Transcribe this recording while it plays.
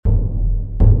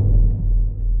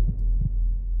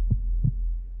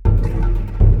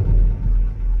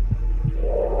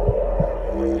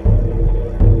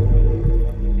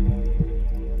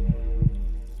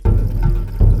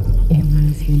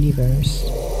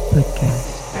Podcast.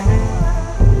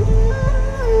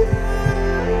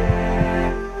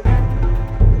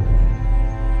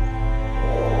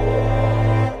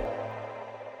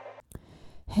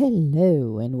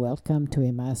 Hello and welcome to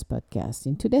Emma's podcast.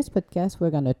 In today's podcast, we're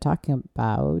going to talk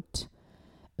about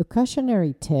a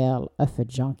cautionary tale of a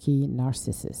junkie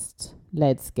narcissist.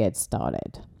 Let's get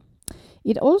started.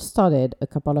 It all started a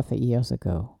couple of years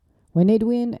ago when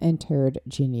Edwin entered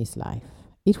Ginny's life.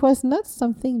 It was not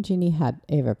something Ginny had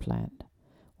ever planned.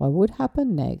 What would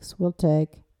happen next will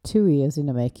take 2 years in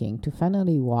the making to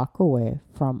finally walk away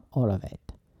from all of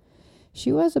it.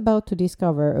 She was about to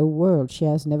discover a world she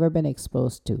has never been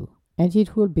exposed to, and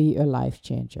it would be a life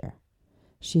changer.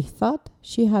 She thought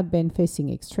she had been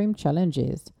facing extreme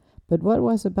challenges, but what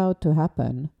was about to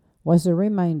happen was a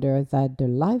reminder that the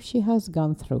life she has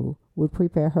gone through would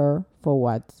prepare her for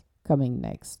what's coming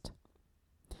next.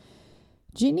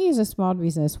 Ginny is a smart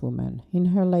businesswoman in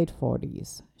her late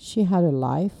 40s. She had a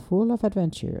life full of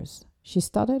adventures. She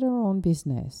started her own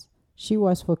business. She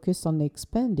was focused on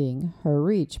expanding her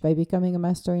reach by becoming a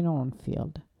master in her own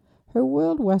field. Her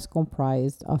world was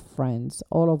comprised of friends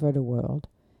all over the world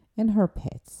and her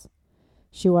pets.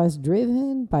 She was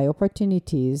driven by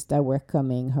opportunities that were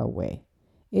coming her way.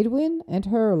 Edwin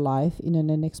entered her life in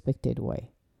an unexpected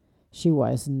way. She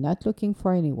was not looking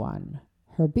for anyone.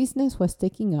 Her business was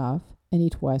taking off, and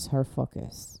it was her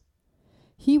focus.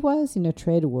 He was in a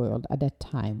trade world at that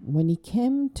time when he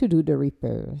came to do the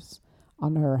repairs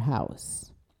on her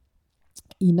house.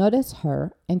 He noticed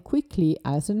her and quickly,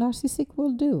 as a narcissist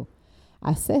will do,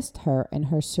 assessed her and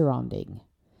her surrounding.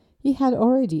 He had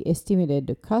already estimated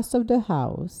the cost of the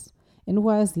house and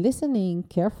was listening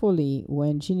carefully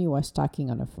when Ginny was talking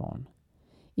on the phone.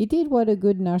 He did what a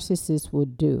good narcissist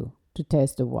would do to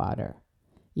test the water.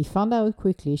 He found out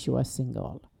quickly she was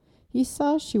single. He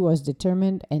saw she was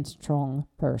determined and strong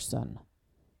person.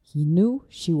 He knew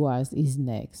she was his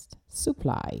next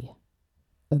supply.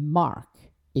 A mark,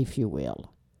 if you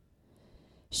will.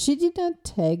 She did not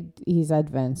take his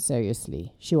advance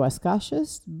seriously. She was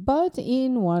cautious, but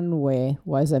in one way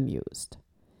was amused.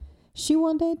 She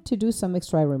wanted to do some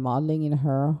extra remodeling in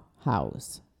her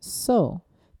house. So,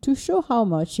 to show how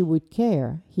much he would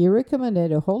care, he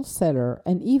recommended a wholesaler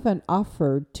and even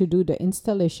offered to do the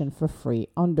installation for free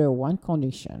under one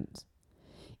condition: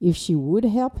 if she would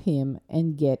help him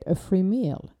and get a free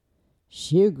meal.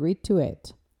 She agreed to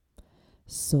it.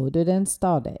 So the dance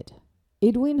started.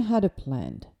 Edwin had a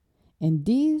plan, and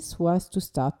this was to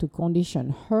start to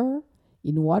condition her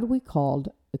in what we called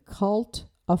a cult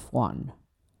of one.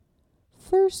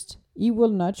 First, he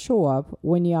will not show up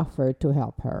when he offered to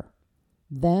help her.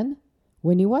 Then,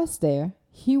 when he was there,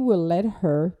 he will let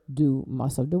her do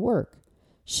most of the work.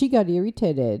 She got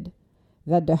irritated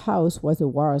that the house was a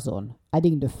war zone,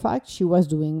 adding the fact she was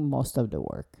doing most of the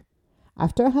work.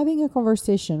 After having a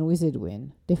conversation with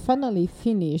Edwin, they finally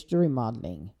finished the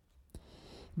remodeling.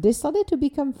 They started to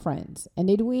become friends, and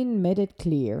Edwin made it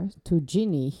clear to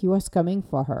Ginny he was coming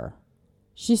for her.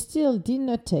 She still did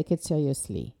not take it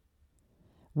seriously.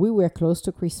 We were close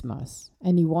to Christmas,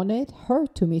 and he wanted her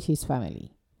to meet his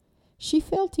family. She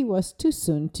felt it was too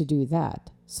soon to do that,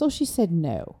 so she said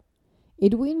no.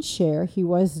 Edwin shared he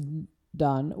was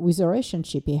done with the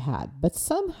relationship he had, but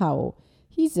somehow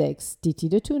his ex, Titi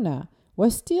the Tuna,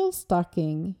 was still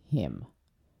stalking him.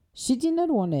 She did not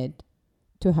want it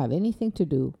to have anything to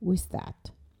do with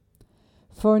that.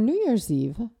 For New Year's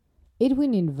Eve,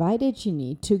 Edwin invited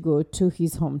Ginny to go to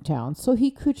his hometown so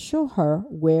he could show her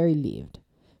where he lived.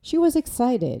 She was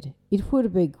excited. It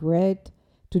would be great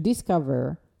to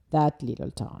discover that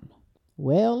little town.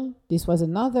 Well, this was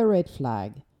another red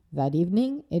flag. That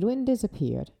evening, Edwin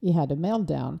disappeared. He had a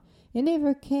meltdown and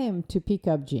never came to pick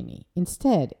up Ginny.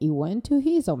 Instead, he went to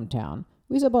his hometown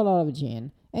with a bottle of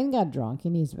gin and got drunk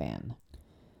in his van.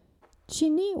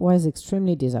 Ginny was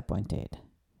extremely disappointed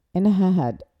and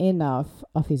had enough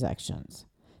of his actions.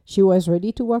 She was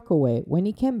ready to walk away when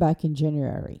he came back in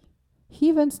January. He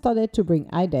even started to bring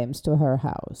items to her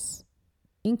house,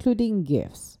 including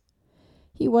gifts.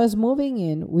 He was moving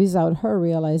in without her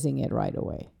realizing it right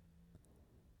away.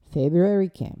 February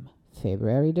came,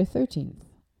 February the 13th.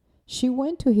 She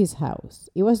went to his house.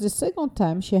 It was the second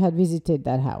time she had visited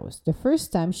that house. The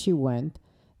first time she went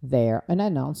there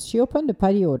unannounced, she opened the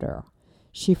patio door.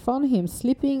 She found him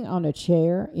sleeping on a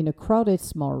chair in a crowded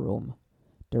small room.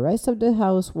 The rest of the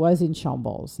house was in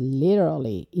shambles.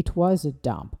 Literally, it was a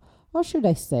dump, or should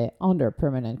I say, under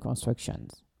permanent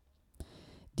constructions.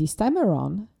 This time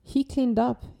around, he cleaned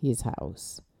up his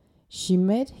house. She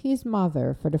met his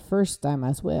mother for the first time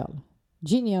as well.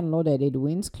 Ginny unloaded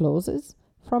Edwin's clothes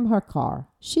from her car.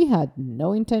 She had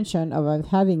no intention of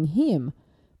having him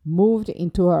moved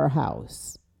into her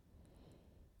house.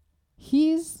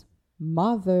 His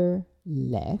mother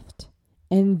left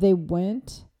and they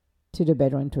went to the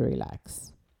bedroom to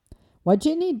relax. What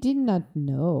Jenny did not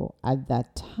know at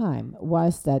that time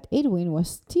was that Edwin was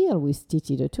still with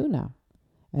Titi the tuna.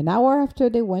 An hour after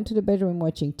they went to the bedroom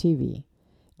watching TV,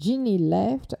 Jenny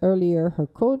left earlier her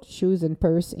coat, shoes, and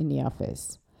purse in the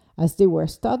office. As they were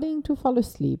starting to fall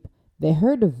asleep, they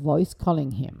heard a voice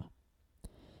calling him.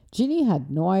 Jenny had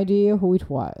no idea who it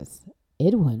was.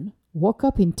 Edwin woke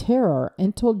up in terror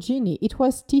and told Jenny it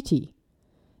was Titi.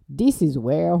 This is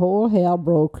where all hell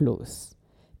broke loose.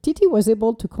 Titi was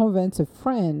able to convince a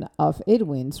friend of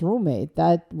Edwin's roommate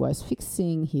that was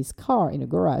fixing his car in a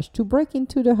garage to break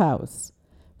into the house.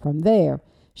 From there,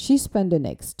 she spent the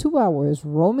next 2 hours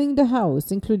roaming the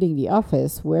house, including the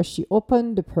office, where she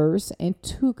opened the purse and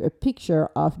took a picture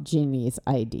of Jenny's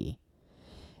ID.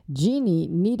 Jenny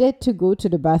needed to go to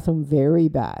the bathroom very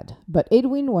bad, but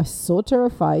Edwin was so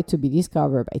terrified to be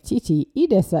discovered by Titi, he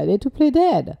decided to play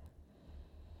dead.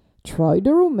 Troy,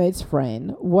 the roommate's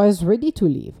friend, was ready to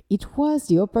leave. It was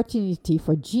the opportunity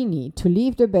for Jenny to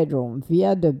leave the bedroom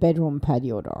via the bedroom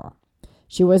patio door.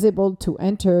 She was able to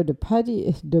enter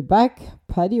the back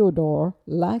patio door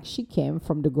like she came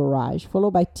from the garage,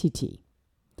 followed by Titi.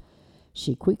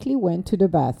 She quickly went to the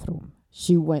bathroom.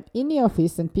 She went in the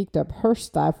office and picked up her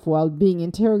stuff while being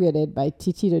interrogated by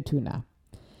Titi the tuna.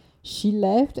 She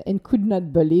left and could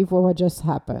not believe what had just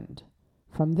happened.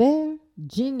 From there,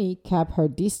 Jenny kept her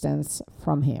distance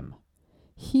from him.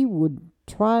 He would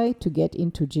try to get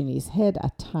into Jenny's head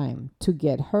at times to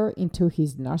get her into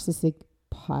his narcissistic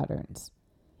patterns.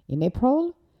 In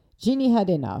April, Jenny had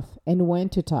enough and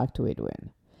went to talk to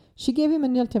Edwin. She gave him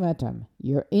an ultimatum: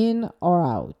 you're in or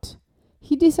out.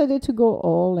 He decided to go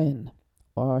all in,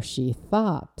 or she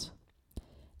thought.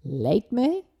 Late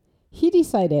May, he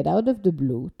decided out of the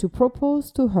blue to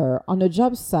propose to her on a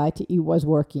job site he was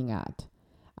working at,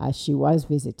 as she was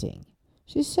visiting.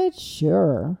 She said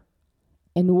sure,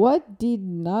 and what did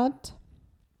not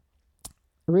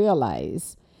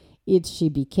realize is she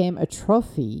became a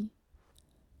trophy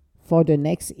for the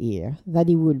next year that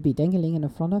he would be dangling in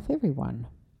front of everyone,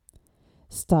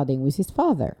 starting with his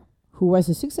father, who was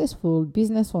a successful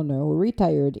business owner who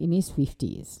retired in his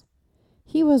 50s.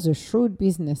 He was a shrewd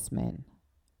businessman.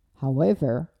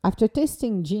 However, after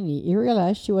testing Jenny, he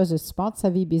realized she was a smart,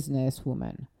 savvy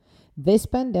businesswoman. They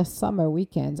spent their summer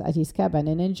weekends at his cabin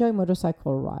and enjoyed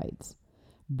motorcycle rides.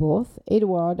 Both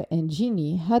Edward and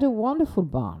Jenny had a wonderful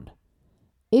bond.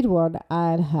 Edward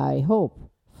had high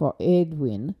hope for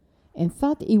Edwin and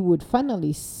thought he would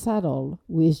finally settle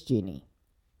with Jenny.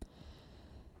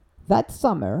 That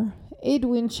summer,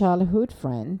 Edwin's childhood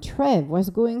friend Trev was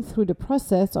going through the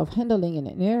process of handling an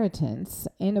inheritance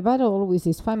and a battle with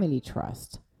his family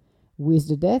trust. With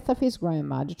the death of his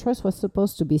grandma, the trust was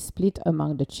supposed to be split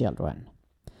among the children.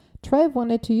 Trev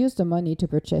wanted to use the money to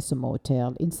purchase a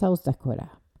motel in South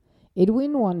Dakota.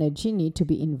 Edwin wanted Jenny to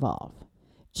be involved.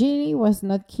 Jenny was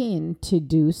not keen to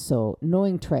do so,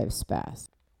 knowing Trev's past.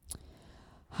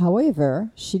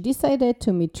 However, she decided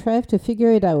to meet Trev to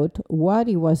figure it out what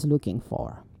he was looking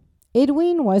for.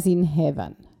 Edwin was in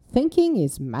heaven, thinking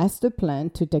his master plan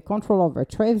to take control over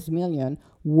Trev's million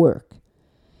worked,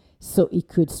 so he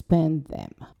could spend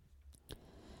them.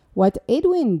 What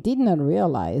Edwin did not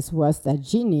realize was that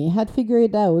Jenny had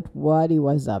figured out what he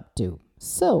was up to.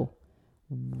 So,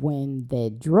 when they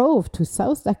drove to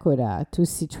South Dakota to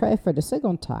see Trev for the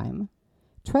second time,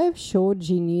 Trev showed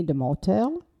Jenny the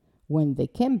motel. When they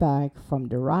came back from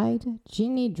the ride,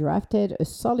 Jenny drafted a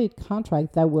solid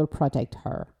contract that will protect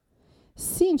her.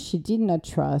 Since she did not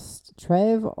trust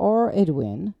Trev or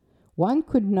Edwin, one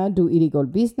could not do illegal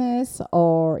business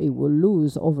or it would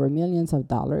lose over millions of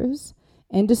dollars,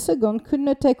 and the second could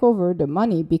not take over the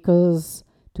money because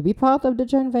to be part of the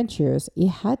joint ventures, it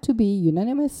had to be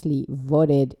unanimously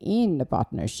voted in the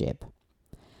partnership.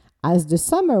 As the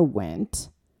summer went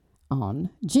on,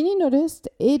 Jenny noticed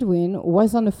Edwin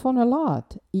was on the phone a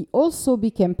lot. He also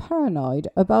became paranoid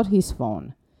about his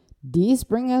phone. This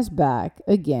brings us back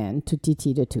again to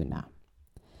Titi the tuna.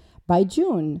 By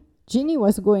June, Jenny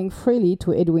was going freely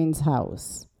to Edwin's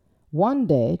house. One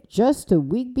day, just a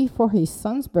week before his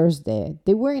son's birthday,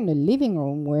 they were in the living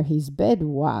room where his bed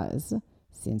was,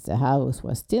 since the house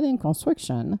was still in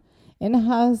construction, and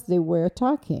as they were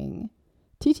talking,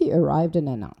 Titi arrived and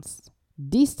announced.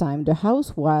 This time the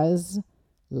house was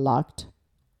locked,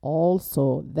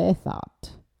 also they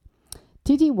thought.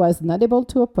 Titi was not able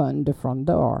to open the front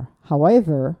door.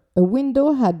 However, a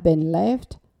window had been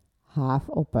left half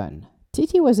open.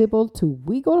 Titi was able to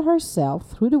wiggle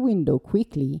herself through the window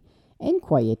quickly and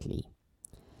quietly.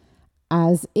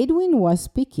 As Edwin was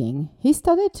speaking, he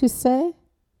started to say,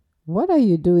 "What are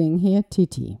you doing here,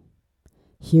 Titi?"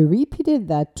 He repeated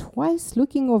that twice,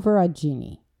 looking over at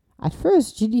Ginny. At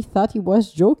first, Ginny thought he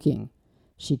was joking.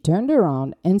 She turned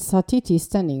around and saw Titi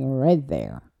standing right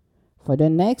there. For the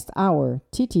next hour,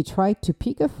 Titi tried to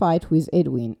pick a fight with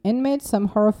Edwin and made some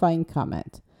horrifying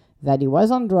comment that he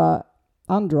was on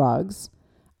drugs,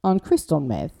 on crystal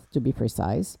meth to be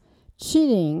precise,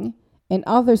 cheating, and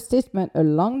other statements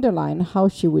along the line how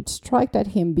she would strike at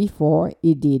him before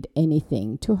he did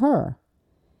anything to her.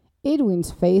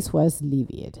 Edwin's face was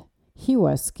livid. He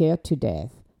was scared to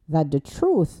death that the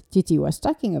truth Titi was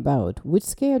talking about would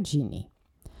scare Ginny.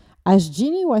 As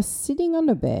Ginny was sitting on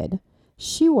the bed,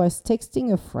 she was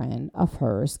texting a friend of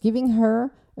hers, giving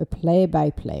her a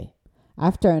play-by-play.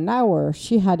 After an hour,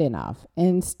 she had enough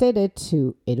and stated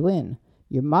to Edwin,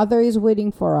 "Your mother is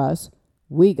waiting for us.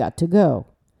 We got to go."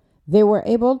 They were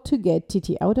able to get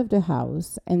Titi out of the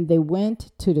house and they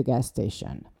went to the gas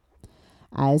station.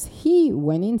 As he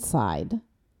went inside,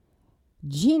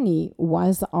 Ginny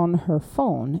was on her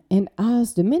phone, and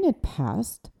as the minute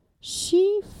passed,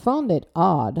 she found it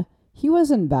odd he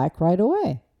wasn't back right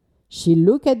away. She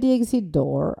looked at the exit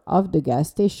door of the gas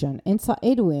station and saw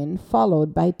Edwin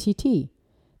followed by Titi.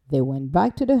 They went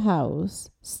back to the house,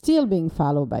 still being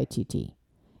followed by Titi.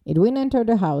 Edwin entered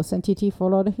the house and Titi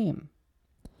followed him.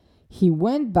 He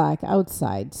went back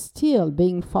outside, still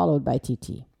being followed by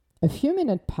Titi. A few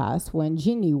minutes passed when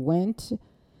Ginny went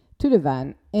to the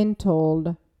van and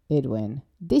told Edwin,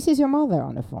 "This is your mother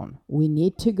on the phone. We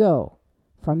need to go."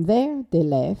 From there, they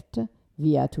left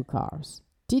via 2 cars.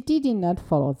 Titi did not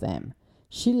follow them.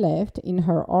 She left in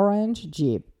her orange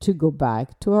Jeep to go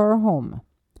back to her home.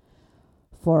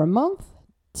 For a month,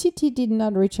 Titi did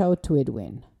not reach out to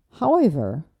Edwin.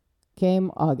 However,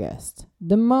 came August,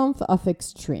 the month of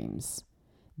extremes.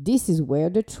 This is where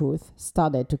the truth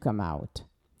started to come out.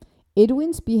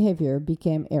 Edwin's behavior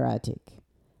became erratic.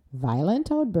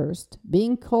 Violent outbursts,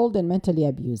 being cold and mentally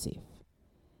abusive.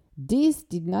 This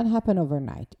did not happen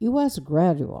overnight. It was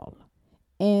gradual.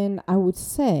 And I would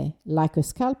say like a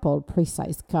scalpel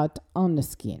precise cut on the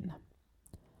skin.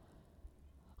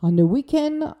 On the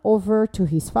weekend over to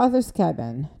his father's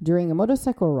cabin during a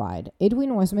motorcycle ride,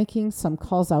 Edwin was making some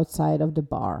calls outside of the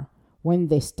bar when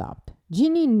they stopped.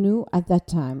 Ginny knew at that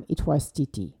time it was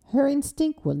Titi. Her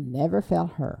instinct will never fail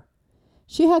her.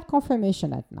 She had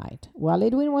confirmation at night. While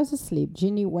Edwin was asleep,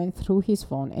 Ginny went through his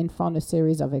phone and found a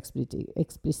series of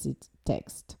explicit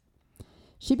texts.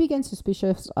 She began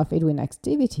suspicious of Edwin's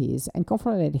activities and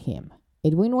confronted him.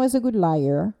 Edwin was a good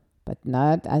liar, but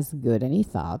not as good as he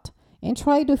thought, and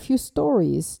tried a few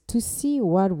stories to see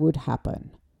what would happen.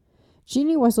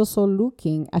 Ginny was also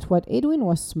looking at what Edwin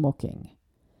was smoking.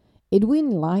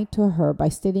 Edwin lied to her by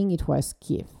stating it was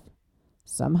Keith.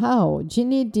 Somehow,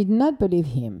 Ginny did not believe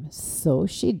him, so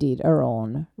she did her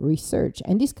own research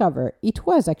and discovered it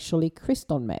was actually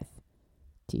crystal meth.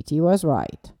 Titi was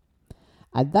right.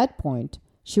 At that point,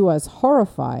 she was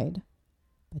horrified,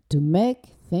 but to make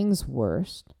things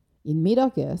worse, in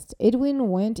mid-August, Edwin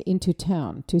went into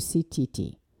town to see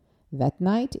Titi. That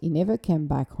night, he never came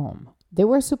back home. They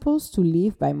were supposed to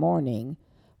leave by morning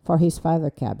for his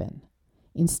father's cabin.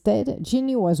 Instead,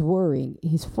 Ginny was worrying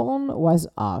his phone was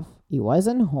off, he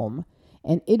wasn't home,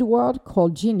 and Edward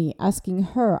called Ginny asking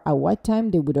her at what time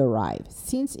they would arrive,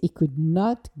 since he could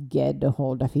not get the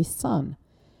hold of his son.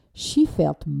 She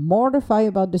felt mortified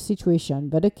about the situation,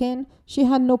 but again, she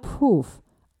had no proof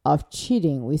of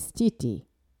cheating with Titi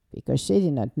because she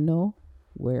did not know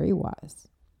where he was.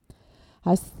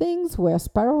 As things were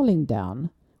spiraling down,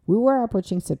 we were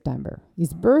approaching September,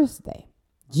 his birthday.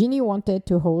 Ginny wanted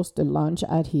to host a lunch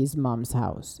at his mom's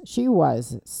house. She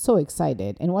was so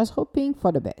excited and was hoping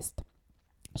for the best.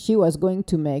 She was going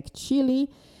to make chili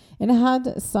and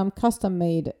had some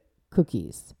custom-made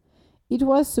cookies. It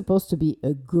was supposed to be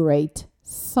a great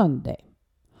Sunday.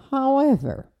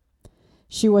 However,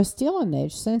 she was still on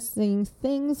edge, sensing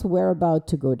things were about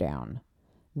to go down.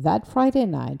 That Friday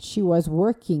night, she was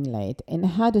working late and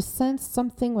had a sense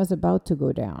something was about to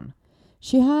go down.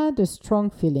 She had a strong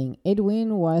feeling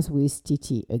Edwin was with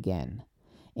Titi again.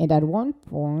 And at one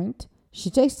point, she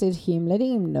texted him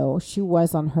letting him know she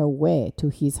was on her way to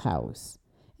his house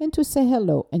and to say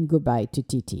hello and goodbye to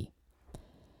Titi.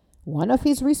 One of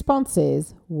his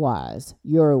responses was,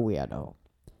 "You're a weirdo."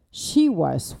 She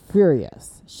was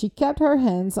furious. She kept her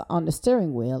hands on the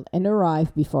steering wheel and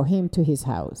arrived before him to his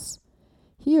house.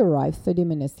 He arrived 30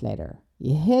 minutes later.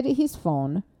 He had his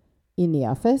phone in the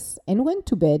office and went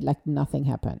to bed like nothing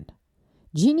happened.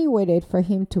 Ginny waited for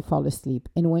him to fall asleep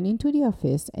and went into the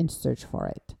office and searched for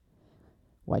it.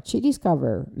 What she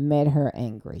discovered made her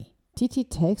angry. Titi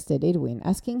texted Edwin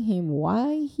asking him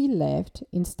why he left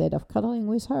instead of cuddling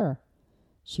with her.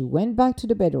 She went back to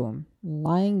the bedroom,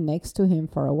 lying next to him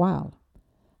for a while.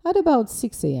 At about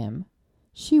 6 a.m.,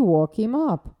 she woke him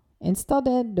up and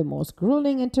started the most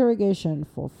grueling interrogation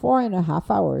for 4.5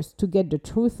 hours to get the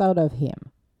truth out of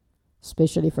him.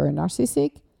 Especially for a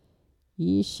narcissist,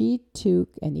 he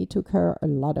took her a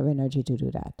lot of energy to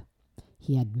do that.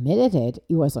 He admitted it,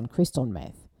 he was on crystal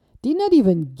meth. Did not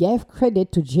even give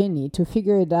credit to Jenny to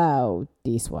figure it out,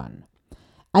 this one.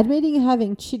 Admitting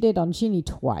having cheated on Jenny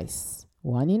twice,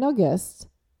 one in August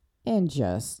and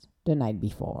just the night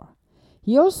before.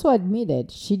 He also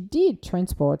admitted she did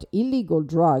transport illegal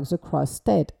drugs across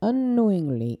state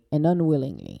unknowingly and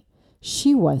unwillingly.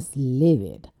 She was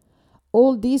livid.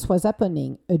 All this was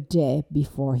happening a day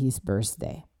before his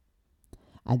birthday.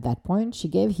 At that point, she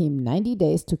gave him 90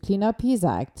 days to clean up his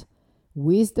act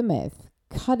with the meth,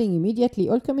 cutting immediately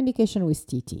all communication with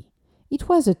Titi. It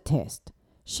was a test.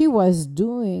 She was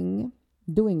doing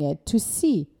it to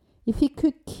see if he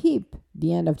could keep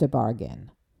the end of the bargain.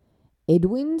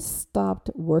 Edwin stopped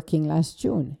working last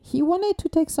June. He wanted to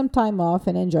take some time off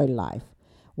and enjoy life.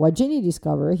 What Jenny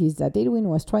discovered is that Edwin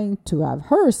was trying to have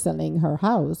her selling her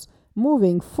house,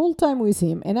 moving full-time with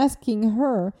him, and asking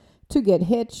her to get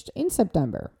hitched in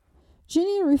September.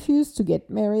 Jenny refused to get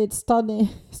married,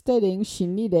 stating she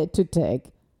needed to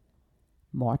take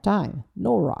more time,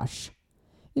 no rush.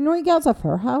 In regards of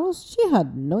her house, she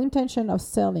had no intention of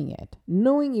selling it,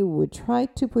 knowing he would try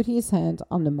to put his hand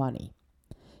on the money.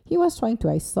 He was trying to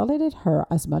isolate her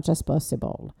as much as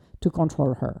possible, to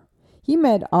control her. He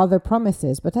made other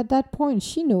promises, but at that point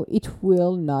she knew it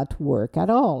will not work at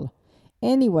all,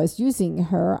 and he was using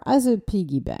her as a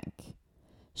piggy bank.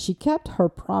 She kept her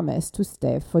promise to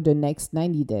stay for the next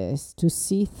 90 days to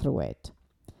see through it.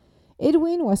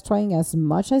 Edwin was trying as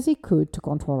much as he could to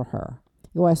control her.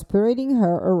 He was parading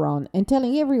her around and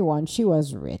telling everyone she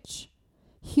was rich.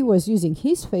 He was using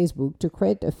his Facebook to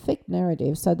create a fake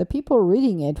narrative so the people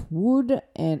reading it would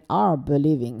and are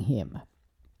believing him.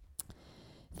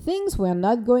 Things were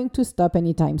not going to stop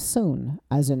anytime soon.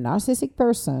 As a narcissistic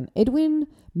person, Edwin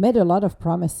made a lot of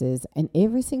promises and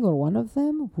every single one of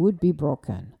them would be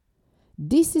broken.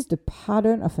 This is the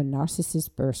pattern of a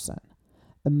narcissist person.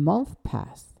 A month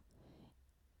passed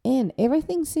and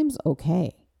everything seems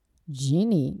okay.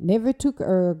 Jenny never took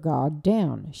her guard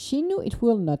down. She knew it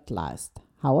will not last.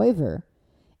 However,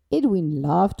 Edwin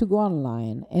loved to go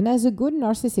online, and as a good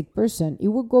narcissistic person, he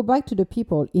would go back to the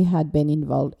people he had been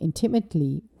involved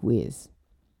intimately with.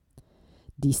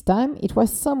 This time, it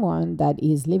was someone that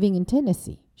is living in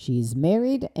Tennessee. She is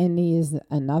married and is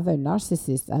another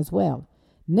narcissist as well.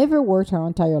 Never worked her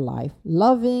entire life,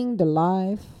 loving the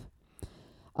life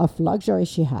of luxury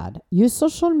she had. Used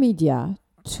social media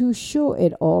to show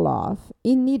it all off,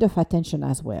 in need of attention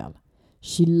as well.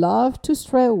 She loved to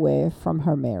stray away from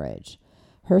her marriage.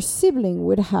 Her sibling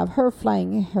would have her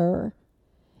flying her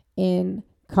and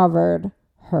covered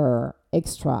her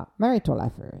extramarital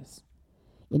affairs.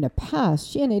 In the past,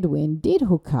 she and Edwin did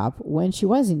hook up when she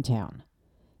was in town.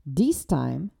 This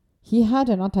time, he had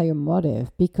an ulterior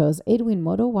motive because Edwin's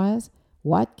motto was,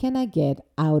 "What can I get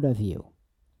out of you?"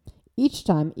 Each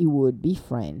time he would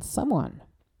befriend someone.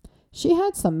 She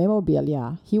had some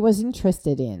memorabilia he was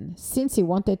interested in since he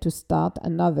wanted to start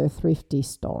another thrifty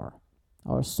store,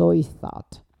 or so he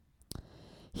thought.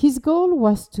 His goal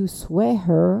was to sway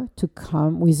her to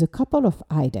come with a couple of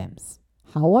items.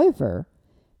 However,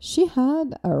 she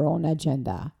had her own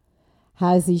agenda.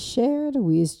 As he shared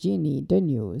with Jenny the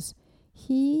news,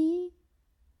 he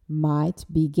might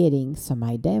be getting some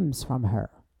items from her.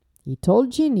 He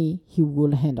told Jenny he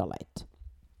would handle it.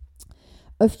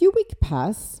 A few weeks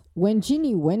passed. When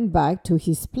Jenny went back to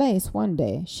his place one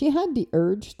day, she had the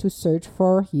urge to search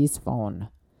for his phone.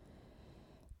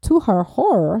 To her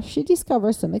horror, she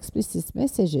discovered some explicit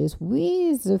messages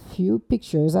with a few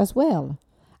pictures as well.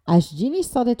 As Jenny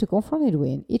started to confront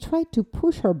Edwin, he tried to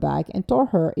push her back and told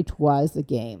her it was a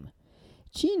game.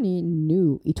 Jenny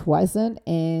knew it wasn't,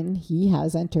 and he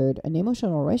has entered an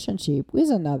emotional relationship with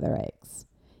another ex.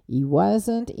 He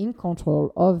wasn't in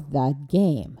control of that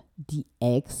game. The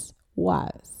ex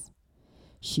was.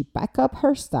 She packed up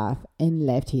her stuff and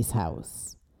left his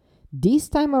house. This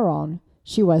time around,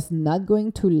 she was not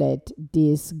going to let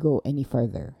this go any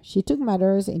further. She took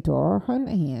matters into her own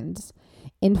hands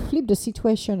and flipped the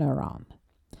situation around.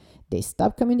 They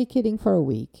stopped communicating for a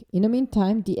week. In the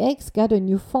meantime, the ex got a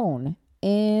new phone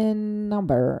and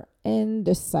number, and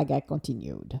the saga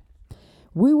continued.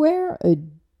 We were a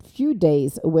few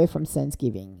days away from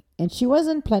Thanksgiving, and she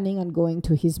wasn't planning on going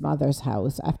to his mother's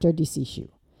house after this issue.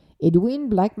 Edwin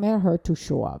blackmailed her to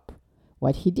show up.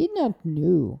 What he did not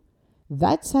know,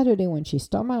 that Saturday when she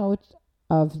stormed out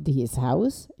of his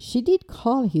house, she did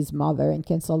call his mother and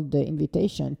canceled the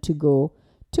invitation to go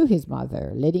to his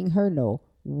mother, letting her know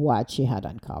what she had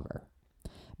uncovered.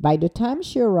 By the time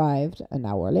she arrived, an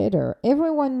hour later,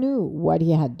 everyone knew what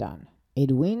he had done.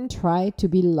 Edwin tried to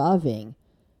be loving,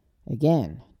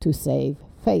 again, to save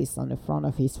face on the front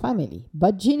of his family,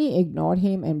 but Ginny ignored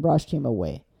him and brushed him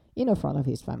away in the front of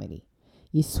his family.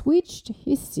 He switched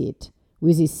his seat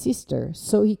with his sister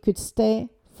so he could stay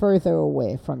further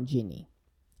away from Ginny,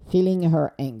 feeling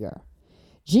her anger.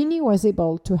 Ginny was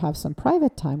able to have some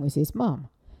private time with his mom.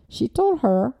 She told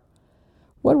her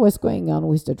what was going on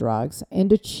with the drugs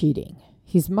and the cheating.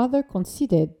 His mother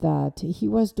conceded that he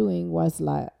was doing was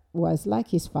like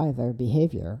his father's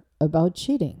behavior about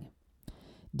cheating.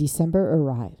 December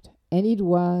arrived, and it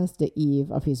was the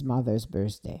eve of his mother's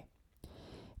birthday.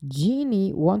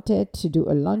 Ginny wanted to do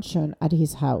a luncheon at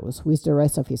his house with the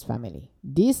rest of his family.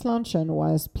 This luncheon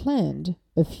was planned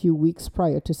a few weeks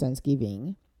prior to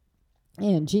Thanksgiving,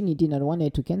 and Ginny did not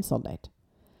want to cancel that.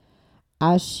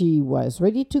 As she was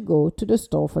ready to go to the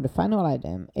store for the final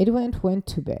item, Edwin went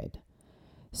to bed.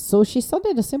 So she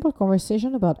started a simple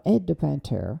conversation about Ed the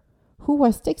Panther, who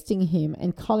was texting him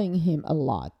and calling him a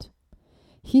lot.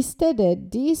 He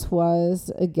stated this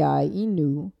was a guy he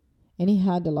knew and he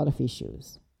had a lot of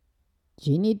issues.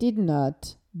 Ginny did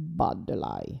not butt the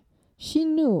lie. She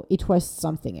knew it was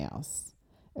something else.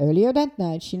 Earlier that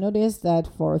night, she noticed that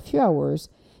for a few hours,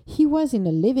 he was in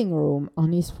the living room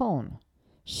on his phone.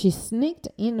 She sneaked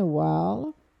in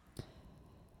while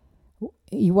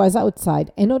he was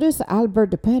outside and noticed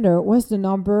Albert the Panther was the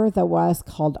number that was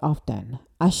called often.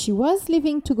 As she was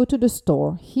leaving to go to the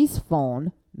store, his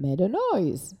phone made a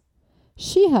noise.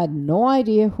 She had no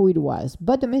idea who it was,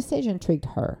 but the message intrigued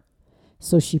her.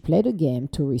 So she played a game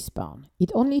to respond.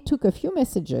 It only took a few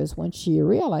messages when she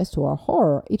realized to her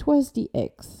horror it was the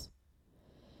ex.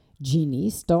 Ginny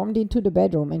stormed into the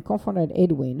bedroom and confronted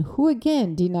Edwin, who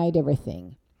again denied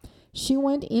everything. She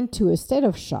went into a state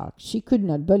of shock. She could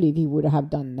not believe he would have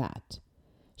done that.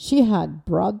 She had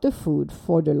brought the food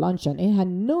for the luncheon and had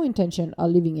no intention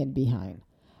of leaving it behind.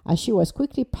 As she was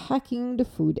quickly packing the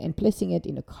food and placing it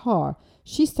in a car,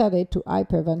 she started to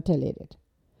hyperventilate it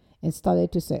and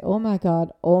started to say, "Oh my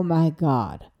God, oh my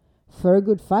God." For a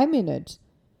good 5 minutes,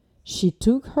 she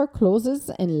took her clothes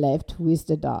and left with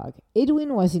the dog.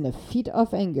 Edwin was in a fit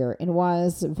of anger and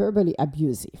was verbally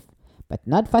abusive, but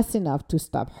not fast enough to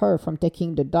stop her from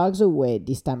taking the dogs away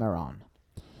this time around.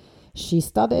 She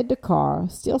started the car,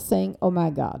 still saying, "Oh my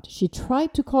God." She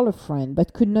tried to call a friend,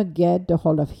 but could not get the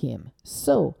hold of him.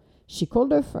 So she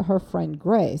called her friend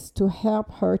Grace to help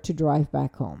her to drive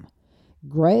back home.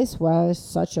 Grace was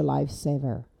such a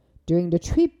lifesaver. During the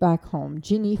trip back home,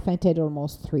 Ginny fainted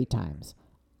almost 3 times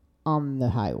on the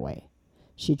highway.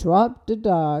 She dropped the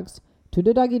dogs to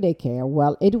the doggy daycare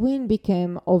while Edwin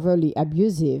became overly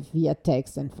abusive via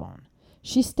text and phone.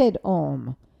 She stayed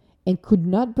home and could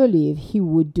not believe he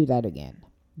would do that again.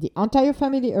 The entire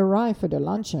family arrived for the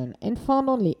luncheon and found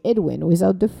only Edwin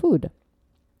without the food.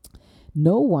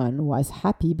 No one was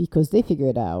happy because they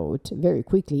figured out very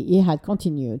quickly he had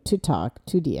continued to talk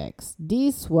to the ex.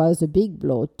 This was a big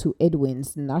blow to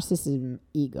Edwin's narcissism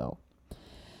ego.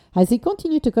 As he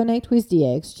continued to connect with the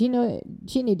ex,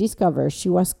 Ginny discovered she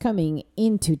was coming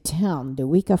into town the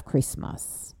week of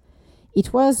Christmas.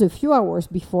 It was a few hours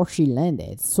before she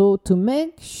landed, so to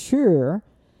make sure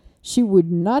she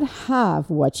would not have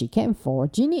what she came for,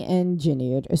 Ginny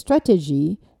engineered a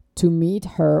strategy to meet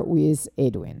her with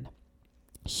Edwin.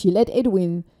 She let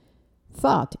Edwin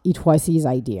thought it was his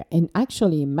idea and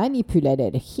actually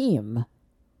manipulated him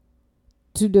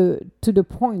to the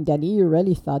point that he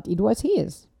really thought it was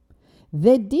his.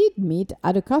 They did meet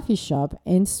at a coffee shop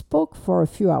and spoke for a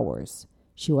few hours.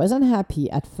 She was unhappy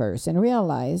at first and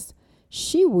realized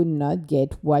she would not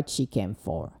get what she came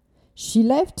for. She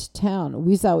left town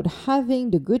without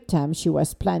having the good time she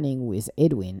was planning with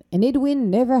Edwin, and Edwin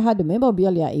never had the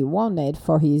memorabilia he wanted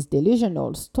for his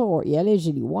delusional store he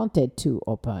allegedly wanted to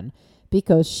open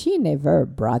because she never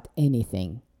brought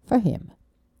anything for him.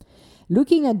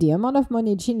 Looking at the amount of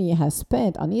money Ginny has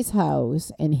spent on his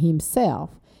house and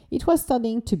himself, it was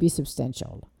starting to be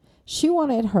substantial. She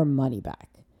wanted her money back.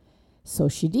 So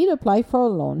she did apply for a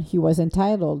loan he was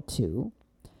entitled to,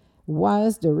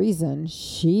 was the reason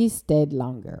she stayed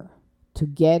longer, to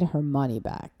get her money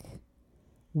back.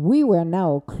 We were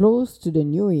now close to the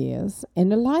New Year's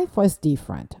and the life was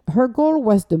different. Her goal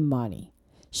was the money.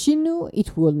 She knew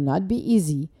it would not be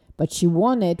easy, but she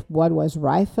wanted what was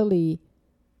rightfully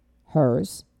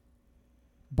hers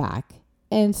back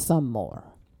and some more.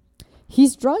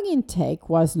 His drug intake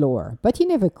was lower, but he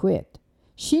never quit.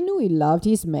 She knew he loved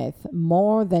his meth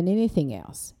more than anything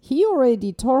else. He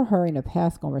already told her in a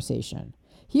past conversation.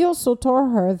 He also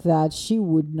told her that she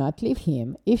would not leave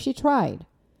him if she tried,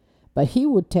 but he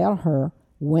would tell her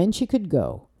when she could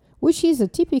go, which is a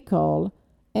typical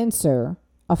answer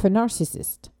of a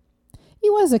narcissist. He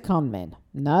was a con man,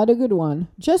 not a good one,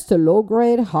 just a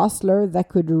low-grade hustler that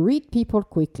could read people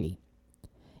quickly.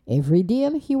 Every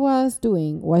deal he was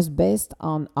doing was based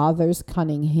on others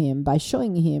conning him by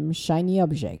showing him shiny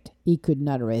object he could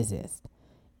not resist.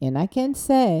 And I can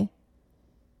say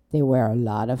there were a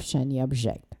lot of shiny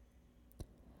objects.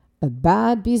 A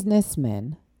bad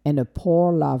businessman and a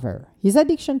poor lover. His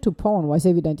addiction to porn was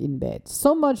evident in bed.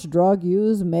 So much drug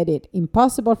use made it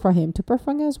impossible for him to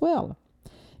perform as well.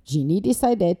 Jeannie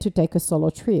decided to take a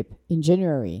solo trip in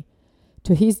January.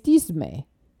 To his dismay,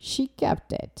 she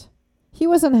kept it. He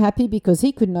was unhappy because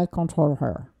he could not control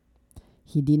her.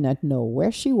 He did not know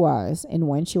where she was and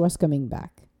when she was coming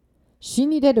back. She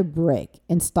needed a break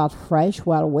and start fresh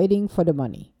while waiting for the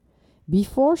money.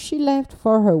 Before she left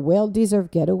for her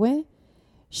well-deserved getaway,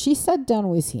 she sat down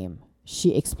with him.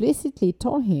 She explicitly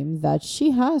told him that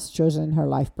she has chosen her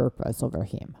life purpose over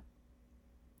him.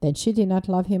 Then she did not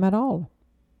love him at all.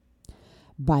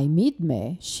 By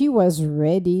mid-May, she was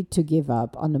ready to give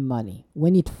up on the money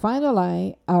when it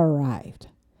finally arrived.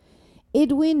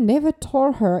 Edwin never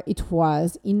told her it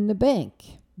was in the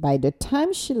bank. By the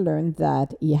time she learned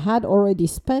that he had already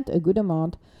spent a good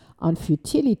amount on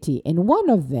futility, and one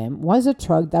of them was a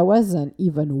truck that wasn't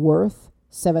even worth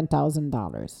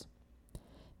 $7,000.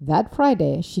 That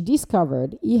Friday, she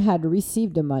discovered he had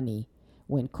received the money.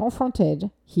 When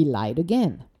confronted, he lied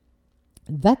again.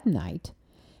 That night,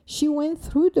 she went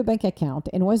through the bank account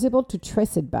and was able to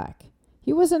trace it back.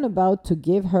 He wasn't about to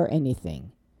give her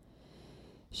anything.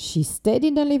 She stayed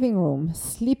in the living room,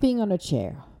 sleeping on a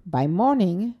chair. By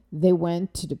morning, they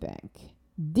went to the bank.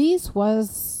 This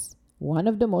was one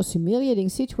of the most humiliating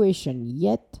situations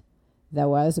yet that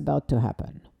was about to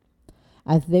happen.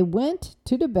 As they went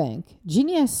to the bank,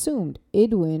 Jeannie assumed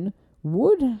Edwin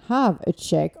would have a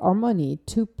check or money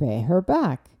to pay her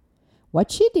back.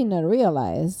 What she did not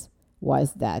realize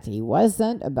was that he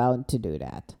wasn't about to do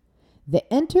that. They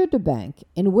entered the bank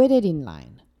and waited in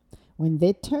line. When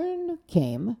their turn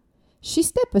came, she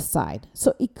stepped aside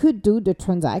so he could do the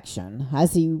transaction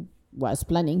as he was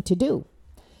planning to do.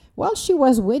 While she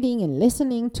was waiting and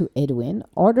listening to Edwin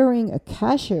ordering a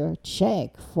cashier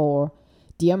check for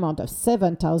the amount of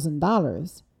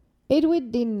 $7,000,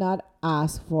 Edwin did not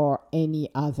ask for any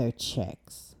other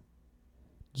checks.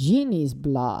 Jeannie's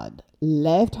blood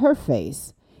left her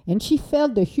face, and she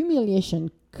felt the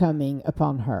humiliation coming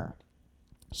upon her.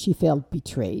 She felt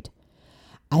betrayed.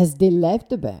 As they left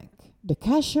the bank, the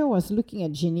cashier was looking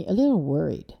at Jeannie a little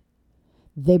worried.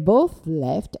 They both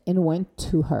left and went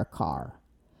to her car.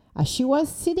 As she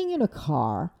was sitting in the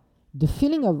car, the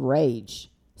feeling of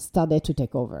rage started to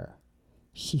take over.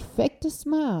 She faked a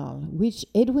smile, which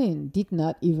Edwin did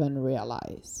not even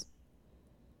realize.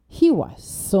 He was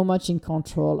so much in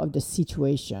control of the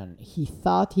situation, he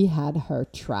thought he had her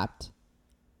trapped.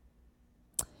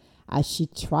 As she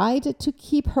tried to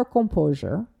keep her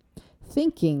composure,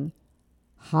 thinking,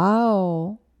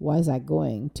 how was I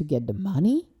going to get the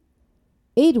money?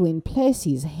 Edwin placed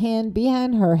his hand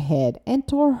behind her head and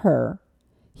told her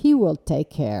he will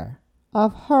take care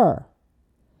of her.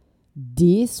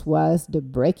 This was the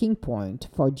breaking point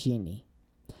for Jeannie.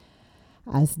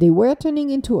 As they were turning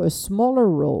into a smaller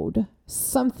road,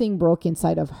 something broke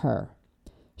inside of her.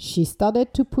 She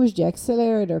started to push the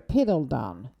accelerator pedal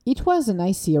down. It was an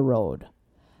icy road.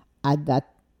 At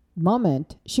that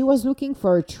moment, she was looking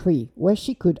for a tree where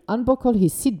she could unbuckle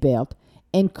his seatbelt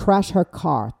and crash her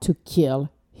car to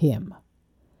kill him.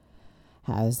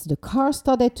 As the car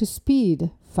started to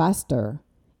speed faster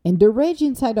and the rage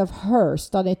inside of her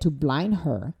started to blind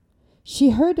her,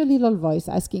 she heard a little voice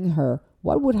asking her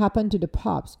what would happen to the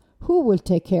pups, who will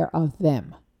take care of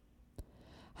them.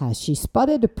 As she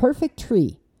spotted the perfect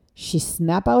tree, she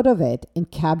snapped out of it and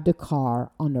cabbed the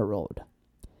car on the road.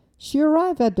 She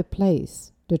arrived at the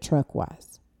place the truck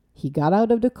was. He got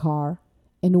out of the car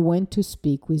and went to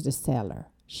speak with the seller.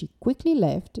 She quickly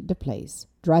left the place,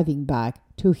 driving back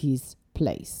to his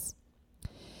place.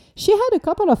 She had a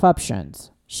couple of options.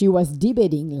 She was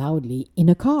debating loudly in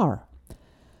a car.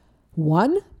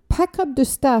 One, pack up the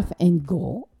stuff and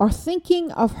go, or thinking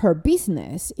of her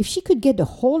business, if she could get a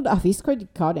hold of his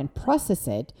credit card and process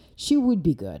it, she would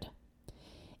be good.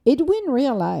 Edwin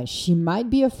realized she might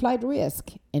be a flight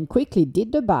risk and quickly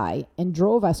did the buy and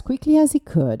drove as quickly as he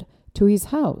could to his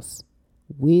house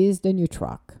with the new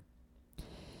truck.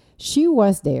 She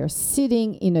was there,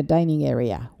 sitting in a dining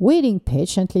area, waiting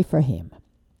patiently for him.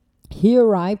 He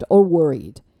arrived all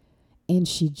worried, and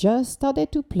she just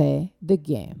started to play the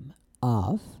game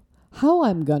of how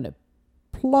I'm gonna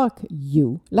pluck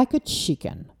you like a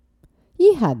chicken.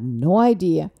 He had no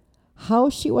idea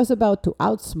how she was about to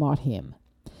outsmart him.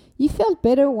 He felt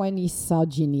better when he saw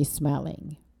Ginny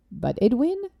smiling. But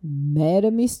Edwin made a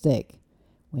mistake.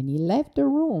 When he left the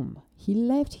room, he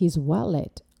left his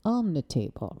wallet on the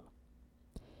table.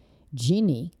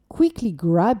 Ginny quickly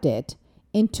grabbed it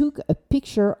and took a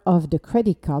picture of the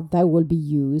credit card that would be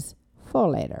used for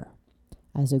later.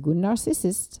 As a good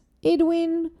narcissist,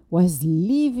 Edwin was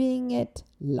leaving it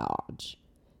large,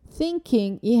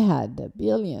 thinking he had $1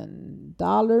 billion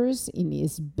in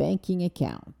his banking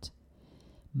account.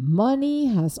 Money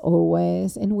has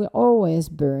always and will always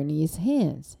burn his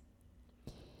hands.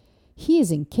 He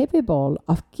is incapable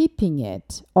of keeping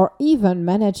it or even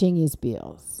managing his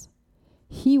bills.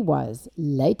 He was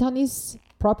late on his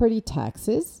property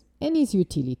taxes and his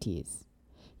utilities.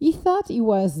 He thought he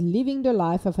was living the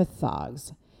life of a thug,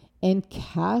 and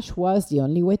cash was the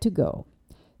only way to go.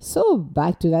 So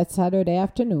back to that Saturday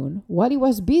afternoon, while he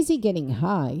was busy getting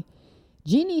high,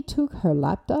 Ginny took her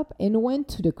laptop and went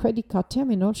to the credit card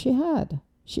terminal she had.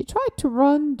 She tried to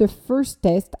run the first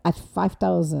test at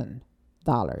 $5,000,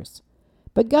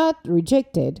 but got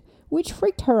rejected, which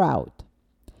freaked her out.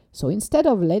 So instead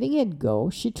of letting it go,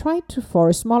 she tried for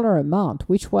a smaller amount,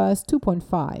 which was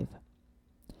 2.5,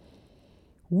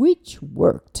 which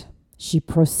worked. She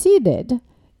proceeded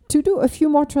to do a few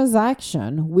more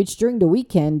transactions, which during the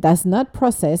weekend does not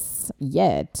process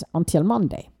yet until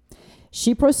Monday.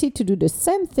 She proceeded to do the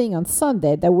same thing on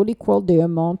Sunday that would equal the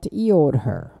amount he owed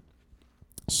her.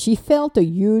 She felt a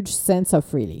huge sense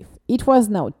of relief. It was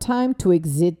now time to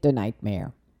exit the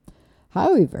nightmare.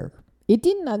 However, it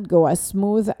did not go as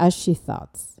smooth as she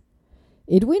thought.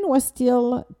 Edwin was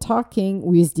still talking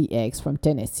with the ex from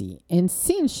Tennessee, and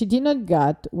since she did not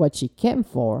get what she came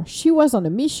for, she was on a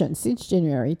mission since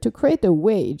January to create a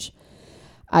wedge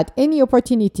at any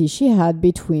opportunity she had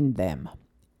between them.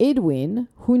 Edwin,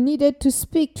 who needed to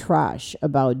speak trash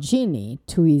about Ginny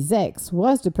to his ex,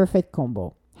 was the perfect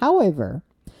combo. However,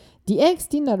 the ex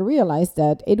did not realize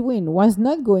that Edwin was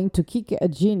not going to kick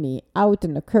Ginny out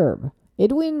on the curb.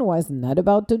 Edwin was not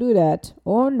about to do that.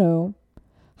 Oh no.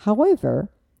 However,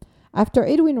 after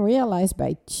Edwin realized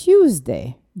by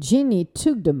Tuesday Ginny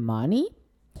took the money,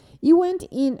 he went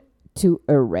into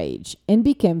a rage and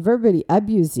became verbally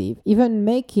abusive, even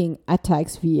making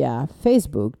attacks via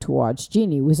Facebook towards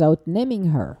Ginny without naming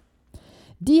her.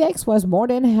 The ex was more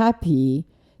than happy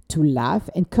to laugh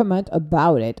and comment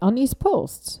about it on his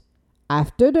posts.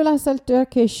 After the last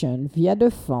altercation via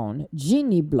the phone,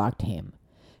 Ginny blocked him.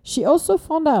 She also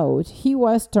found out he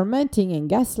was tormenting and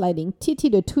gaslighting Titi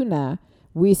the Tuna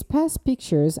with past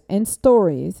pictures and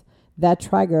stories that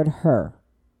triggered her.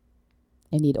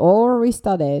 And it all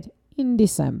restarted in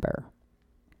December.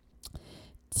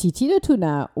 Titi the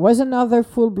Tuna was another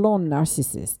full-blown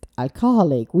narcissist,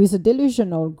 alcoholic with a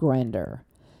delusional grandeur.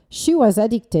 She was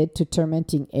addicted to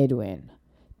tormenting Edwin,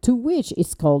 to which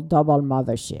it's called double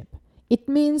mothership. It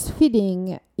means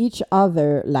feeding each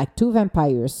other like two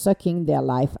vampires sucking their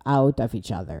life out of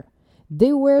each other.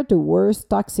 They were the worst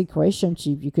toxic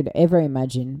relationship you could ever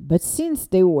imagine, but since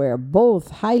they were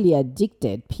both highly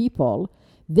addicted people,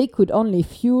 they could only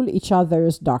fuel each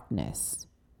other's darkness.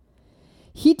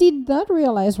 He did not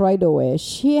realize right away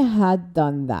she had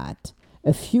done that.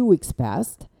 A few weeks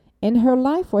passed, and her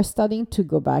life was starting to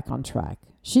go back on track.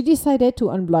 She decided to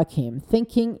unblock him,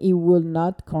 thinking he would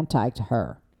not contact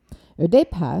her. A day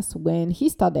passed when he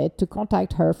started to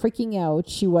contact her, freaking out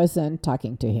she wasn't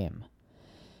talking to him.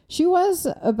 She was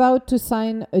about to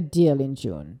sign a deal in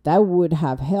June that would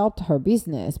have helped her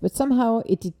business, but somehow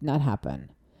it did not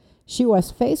happen. She was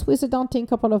faced with a daunting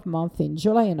couple of months in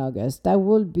July and August that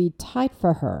would be tight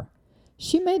for her.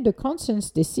 She made the conscious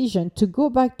decision to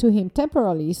go back to him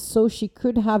temporarily so she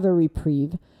could have a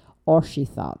reprieve, or she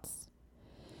thought.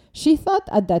 She thought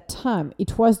at that time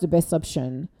it was the best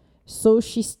option, so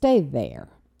she stayed there,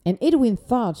 and Edwin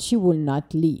thought she would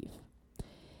not leave.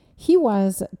 He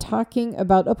was talking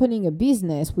about opening a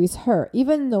business with her,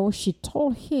 even though she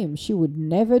told him she would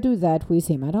never do that with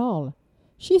him at all.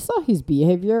 She saw his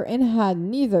behavior and had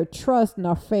neither trust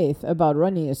nor faith about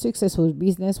running a successful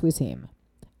business with him.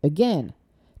 Again,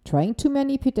 trying to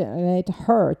manipulate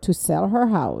her to sell her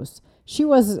house, she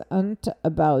wasn't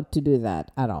about to do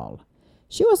that at all.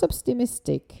 She was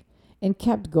optimistic and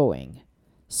kept going.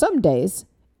 Some days,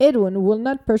 Edwin will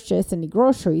not purchase any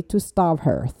grocery to starve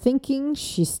her, thinking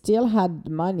she still had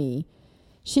money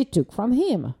she took from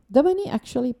him. The money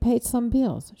actually paid some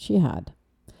bills she had.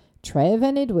 Trev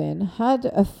and Edwin had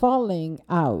a falling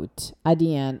out at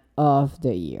the end of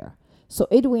the year, so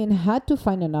Edwin had to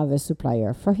find another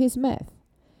supplier for his meth.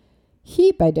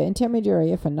 He, by the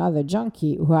intermediary of another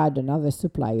junkie who had another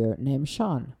supplier named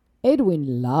Sean.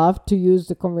 Edwin loved to use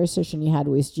the conversation he had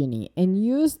with Ginny and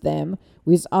use them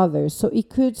with others so he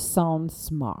could sound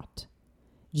smart.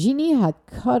 Ginny had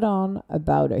caught on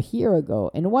about a year ago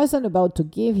and wasn't about to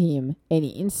give him any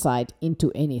insight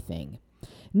into anything,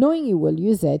 knowing he will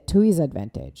use it to his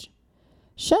advantage.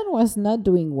 Sean was not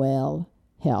doing well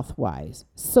health-wise,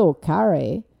 so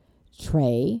Carrie,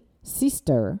 Trey's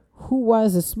sister, who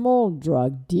was a small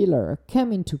drug dealer,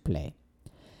 came into play.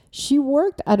 She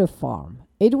worked at a farm.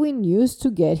 Edwin used to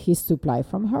get his supply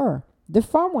from her. The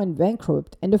farm went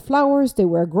bankrupt and the flowers they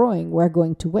were growing were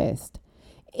going to waste.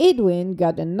 Edwin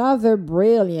got another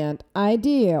brilliant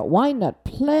idea. Why not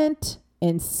plant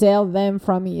and sell them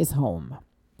from his home?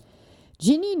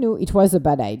 Ginny knew it was a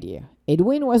bad idea.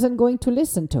 Edwin wasn't going to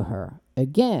listen to her.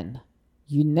 Again,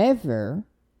 you never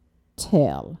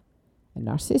tell a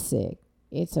narcissistic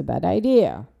it's a bad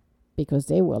idea because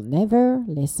they will never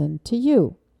listen to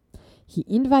you. He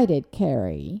invited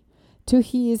Carrie to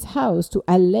his house to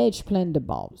allegedly plant the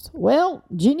bulbs. Well,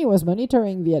 Ginny was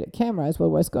monitoring via the cameras what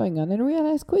was going on and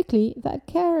realized quickly that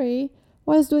Carrie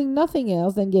was doing nothing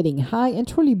else than getting high and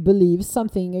truly believed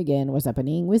something again was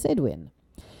happening with Edwin.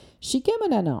 She came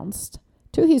unannounced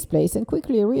to his place and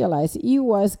quickly realized he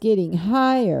was getting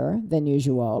higher than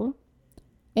usual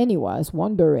and he was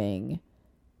wandering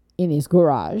in his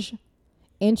garage,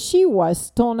 and she was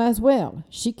stoned as well.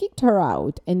 She kicked her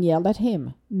out and yelled at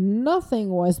him. Nothing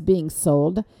was being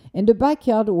sold, and the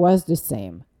backyard was the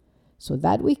same. So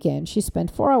that weekend, she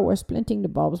spent 4 hours planting the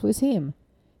bulbs with him.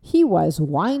 He was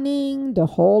whining the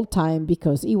whole time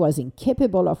because he was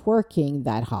incapable of working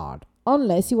that hard,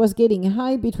 unless he was getting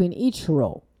high between each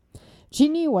row.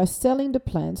 Ginny was selling the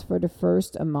plants for the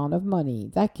first amount of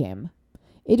money that came.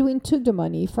 Edwin took the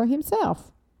money for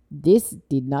himself. This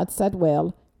did not sit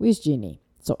well with Ginny.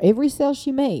 So every sale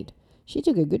she made, she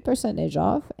took a good percentage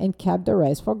off and kept the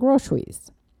rest for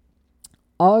groceries.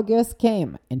 August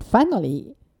came and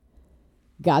finally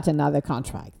got another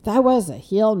contract. That was a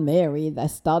Hail Mary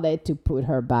that started to put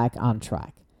her back on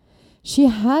track. She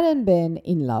hadn't been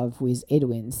in love with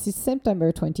Edwin since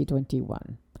September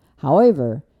 2021.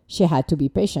 However, she had to be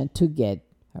patient to get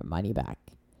her money back.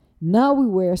 Now we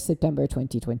were September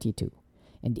 2022.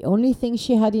 And the only thing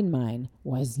she had in mind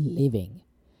was leaving.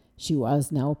 She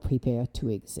was now prepared to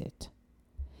exit.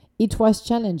 It was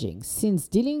challenging, since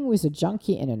dealing with a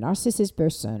junkie and a narcissist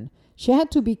person, she had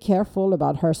to be careful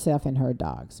about herself and her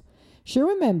dogs. She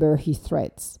remembered his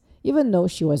threats. Even though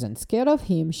she wasn't scared of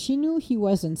him, she knew he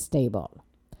wasn't stable.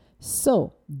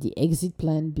 So, the exit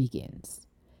plan begins.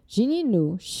 Ginny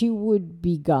knew she would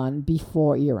be gone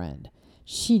before year-end.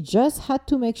 She just had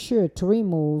to make sure to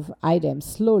remove items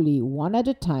slowly, one at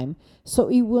a time, so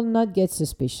he will not get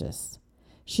suspicious.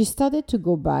 She started to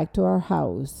go back to her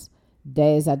house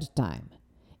days at a time.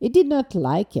 He did not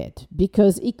like it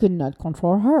because he could not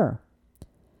control her.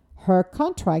 Her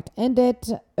contract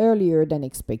ended earlier than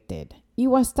expected. It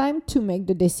was time to make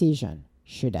the decision.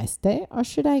 Should I stay or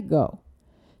should I go?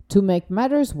 To make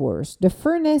matters worse, the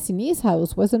furnace in his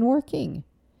house wasn't working.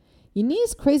 In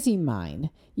his crazy mind,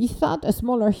 he thought a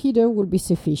smaller heater would be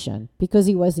sufficient because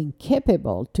he was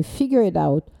incapable to figure it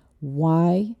out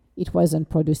why it wasn't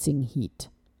producing heat.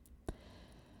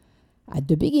 At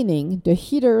the beginning, the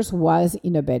heater was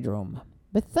in a bedroom,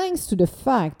 but thanks to the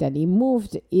fact that he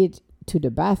moved it to the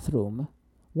bathroom,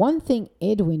 one thing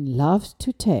Edwin loves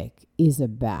to take is a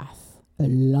bath, a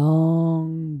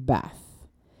long bath.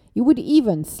 He would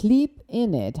even sleep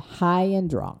in it high and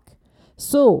drunk.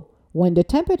 So, when the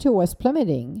temperature was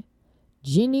plummeting,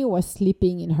 Ginny was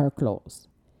sleeping in her clothes.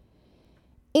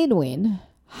 Edwin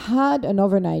had an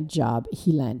overnight job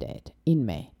he landed in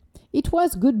May. It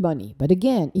was good money, but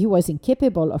again, he was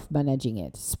incapable of managing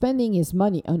it, spending his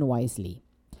money unwisely.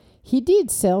 He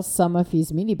did sell some of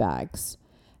his mini bags.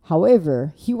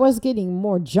 However, he was getting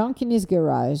more junk in his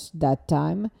garage that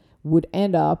time would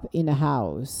end up in a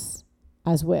house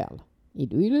as well.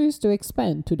 It used to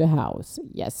expand to the house,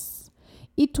 yes.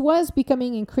 It was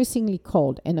becoming increasingly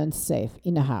cold and unsafe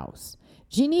in the house.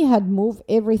 Ginny had moved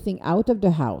everything out of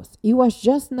the house. It was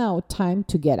just now time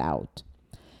to get out.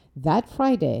 That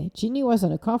Friday, Ginny was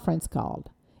on a conference call.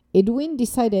 Edwin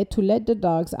decided to let the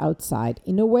dogs outside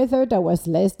in a weather that was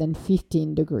less than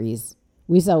 15 degrees,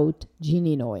 without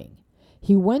Ginny knowing.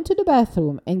 He went to the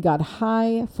bathroom and got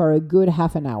high for a good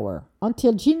half an hour,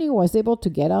 until Ginny was able to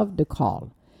get off the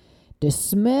call. The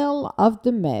smell of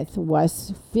the meth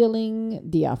was filling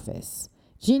the office.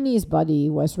 Jeannie's body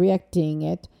was reacting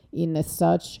it in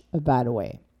such a bad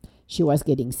way. She was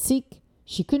getting sick,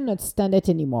 she could not stand it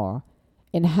anymore,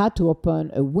 and had to open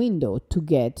a window to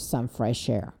get some fresh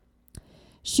air.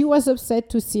 She was upset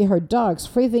to see her dogs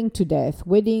freezing to death,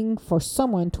 waiting for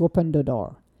someone to open the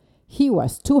door. He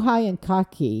was too high and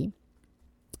cocky.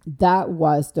 That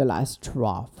was the last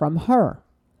straw from her.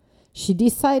 She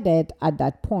decided at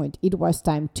that point it was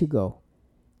time to go.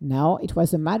 Now it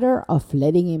was a matter of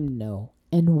letting him know,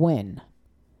 and when.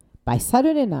 By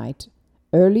Saturday night,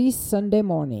 early Sunday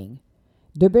morning,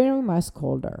 the bedroom was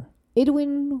colder.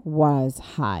 Edwin was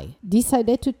high,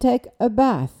 decided to take a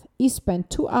bath. He spent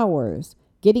 2 hours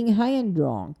getting high and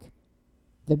drunk.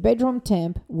 The bedroom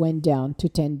temp went down to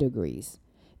 10 degrees.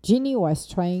 Jeannie was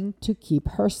trying to keep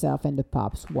herself and the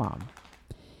pups warm.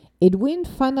 Edwin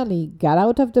finally got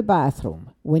out of the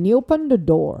bathroom. When he opened the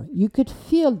door, you could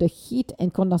feel the heat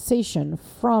and condensation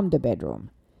from the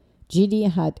bedroom. Jeannie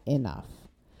had enough.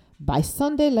 By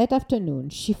Sunday late afternoon,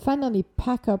 she finally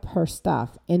packed up her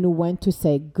stuff and went to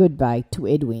say goodbye to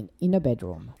Edwin in a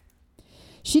bedroom.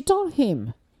 She told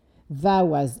him that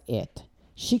was it.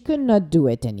 She could not do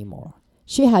it anymore.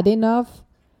 She had enough,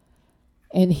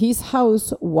 and his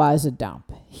house was a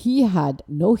dump. He had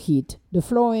no heat. The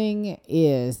flooring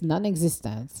is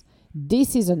non-existent.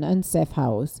 This is an unsafe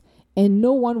house, and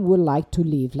no one would like to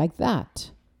live like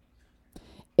that.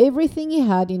 Everything he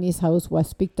had in his house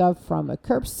was picked up from a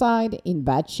curbside in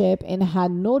bad shape and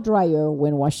had no dryer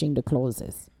when washing the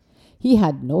clothes. He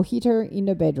had no heater in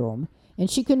the bedroom, and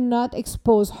she could not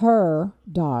expose her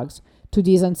dogs to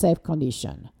this unsafe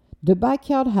condition. The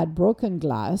backyard had broken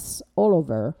glass all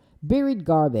over, buried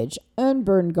garbage,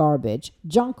 unburned garbage,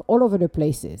 junk all over the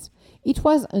places. It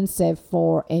was unsafe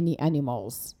for any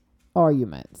animals or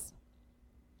humans.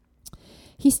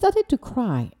 He started to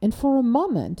cry, and for a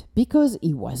moment, because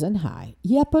he wasn't high,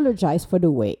 he apologized for the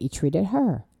way he treated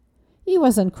her. He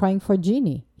wasn't crying for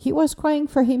Jeannie. He was crying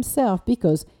for himself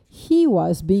because he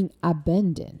was being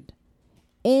abandoned,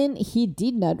 and he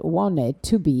did not want it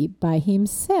to be by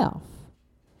himself.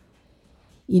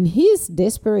 In his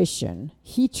desperation,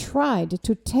 he tried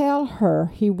to tell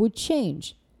her he would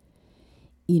change.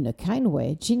 In a kind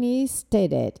way, Jeannie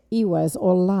stated it was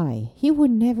all lie. He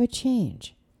would never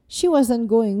change. She wasn't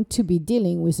going to be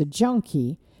dealing with a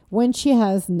junkie when she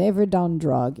has never done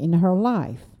drug in her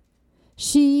life.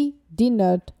 She did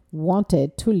not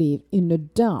wanted to live in a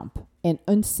dump, an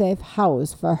unsafe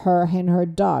house for her and her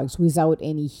dogs without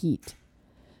any heat.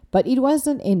 But it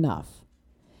wasn't enough.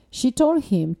 She told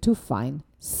him to find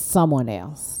someone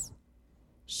else.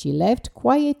 She left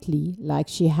quietly like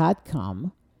she had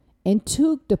come and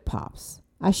took the pups.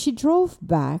 As she drove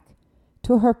back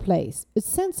to her place, a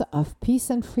sense of peace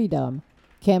and freedom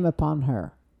came upon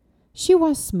her. She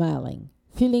was smiling,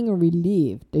 feeling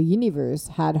relieved the universe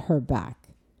had her back.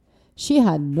 She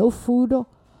had no food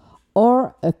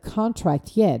or a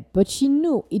contract yet, but she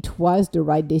knew it was the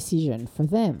right decision for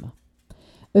them.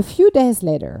 A few days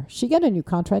later, she got a new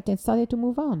contract and started to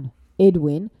move on.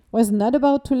 Edwin was not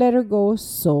about to let her go,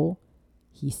 so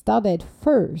he started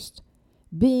first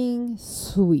being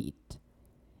sweet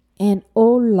and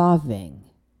all-loving,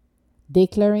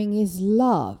 declaring his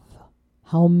love,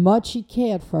 how much he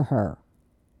cared for her.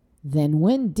 Then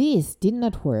when this did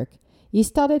not work, he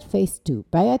started phase 2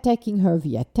 by attacking her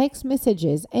via text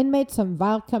messages and made some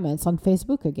vile comments on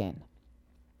Facebook again.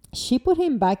 She put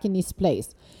him back in his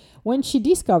place when she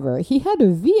discovered he had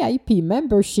a VIP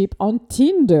membership on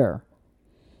Tinder.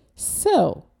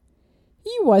 So,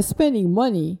 he was spending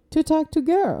money to talk to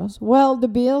girls while the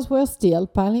bills were still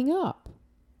piling up.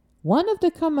 One of the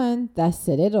comments that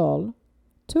said it all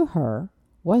to her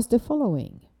was the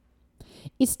following.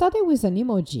 It started with an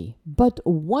emoji, but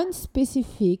one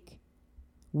specific,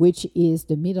 which is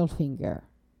the middle finger,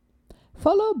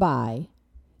 followed by,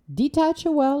 detached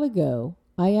a while ago,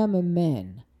 I am a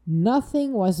man.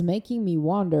 Nothing was making me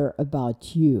wonder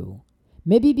about you.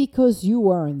 Maybe because you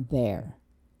weren't there.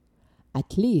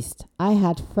 At least I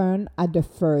had fun at the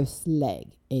first leg,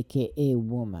 aka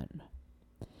woman.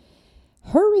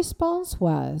 Her response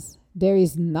was, there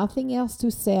is nothing else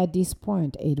to say at this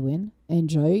point, Edwin.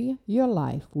 Enjoy your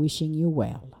life, wishing you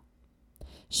well.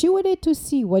 She waited to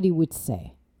see what he would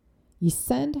say. He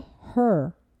sent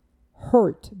her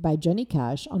Hurt by Johnny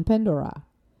Cash on Pandora.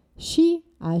 She,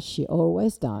 as she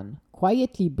always done,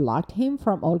 quietly blocked him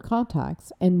from all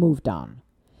contacts and moved on.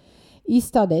 He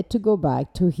started to go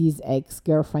back to his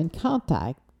ex-girlfriend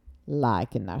contact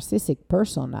like a narcissistic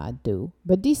persona do,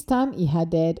 but this time he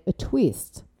added a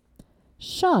twist.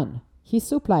 Sean, his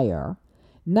supplier,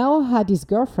 now had his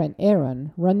girlfriend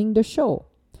Erin running the show.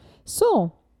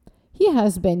 So he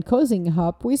has been cozying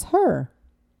up with her.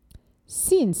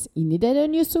 Since he needed a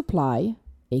new supply,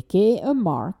 aka a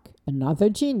Mark, another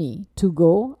genie, to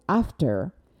go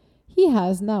after, he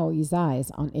has now his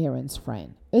eyes on Erin's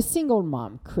friend, a single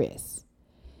mom, Chris.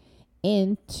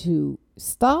 And to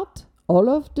start all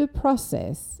of the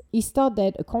process, he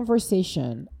started a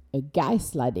conversation, a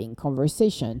gaslighting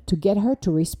conversation, to get her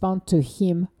to respond to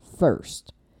him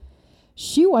first.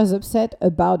 She was upset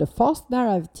about a false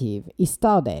narrative he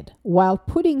started while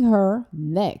putting her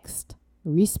next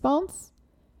response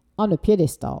on a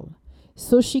pedestal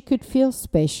so she could feel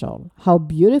special, how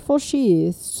beautiful she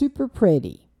is, super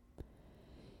pretty.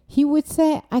 He would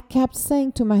say, I kept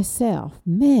saying to myself,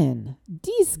 man,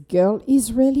 this girl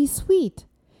is really sweet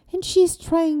and she's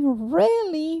trying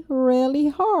really, really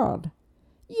hard.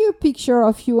 Your picture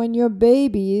of you and your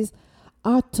babies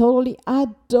are totally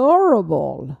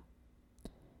adorable.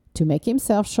 To make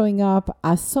himself showing up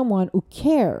as someone who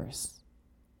cares,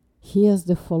 here's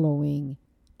the following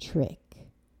trick.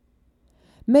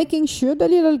 Making sure the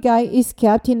little guy is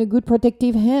kept in a good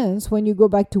protective hands when you go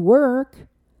back to work.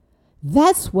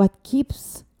 That's what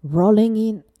keeps rolling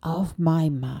in of my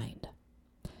mind.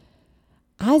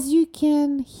 As you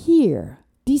can hear,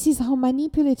 this is how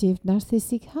manipulative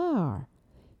narcissists are.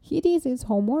 He did his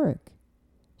homework.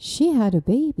 She had a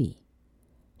baby.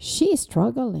 She is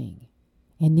struggling.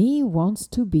 And he wants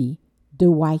to be the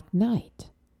white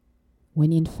knight.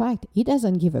 When in fact, he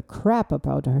doesn't give a crap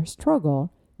about her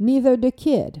struggle, neither the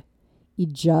kid. He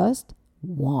just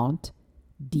wants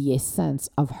the essence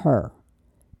of her,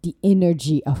 the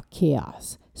energy of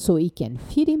chaos, so he can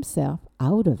feed himself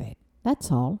out of it.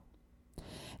 That's all.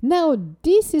 Now,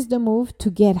 this is the move to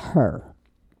get her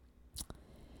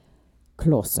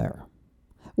closer.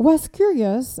 Was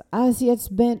curious as it's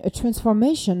been a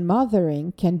transformation.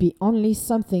 Mothering can be only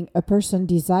something a person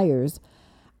desires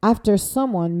after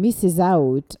someone misses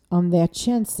out on their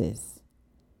chances.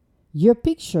 Your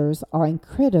pictures are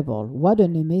incredible. What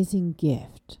an amazing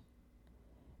gift.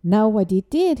 Now what he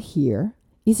did here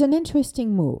is an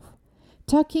interesting move,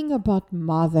 talking about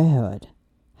motherhood.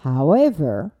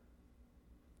 However,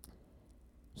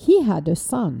 he had a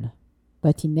son,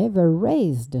 but he never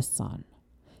raised a son.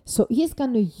 So he's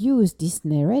going to use this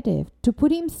narrative to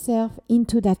put himself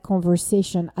into that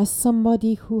conversation as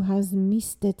somebody who has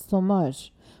missed it so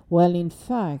much. Well, in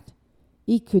fact,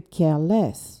 he could care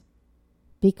less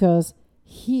because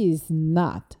he is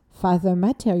not father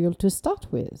material to start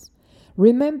with.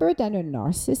 Remember that a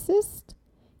narcissist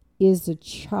is a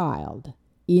child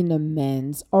in a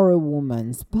man's or a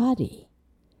woman's body.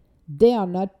 They are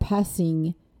not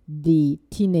passing the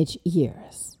teenage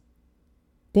years.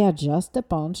 They are just a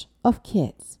bunch of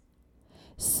kids.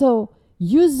 So,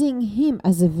 using him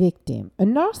as a victim, a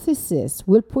narcissist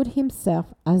will put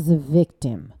himself as a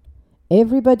victim.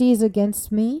 Everybody is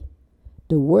against me.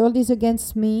 The world is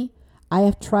against me. I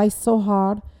have tried so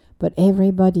hard, but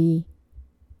everybody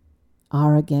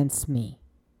are against me.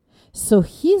 So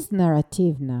his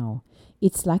narrative now,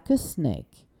 it's like a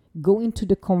snake, go into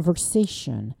the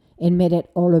conversation and made it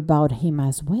all about him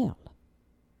as well.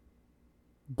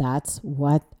 That's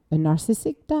what a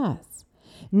narcissist does.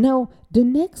 Now, the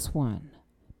next one,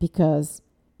 because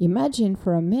imagine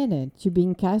for a minute you're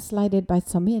being gaslighted by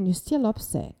somebody and you're still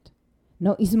upset.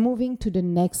 Now he's moving to the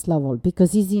next level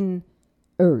because he's in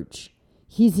urge.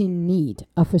 He's in need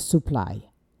of a supply.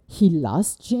 He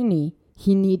lost Jenny.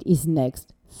 He need his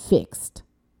next fixed.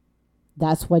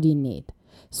 That's what he need.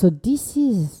 So this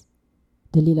is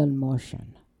the little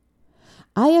motion.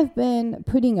 I have been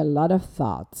putting a lot of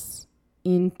thoughts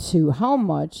into how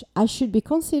much I should be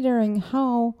considering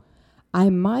how I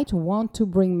might want to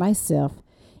bring myself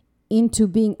into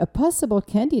being a possible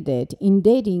candidate in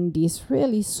dating this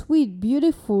really sweet,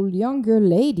 beautiful younger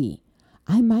lady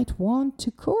I might want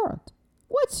to court.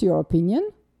 What's your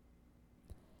opinion?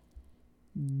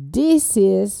 This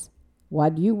is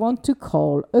what you want to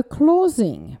call a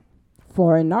closing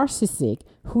for a narcissist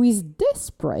who is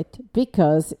desperate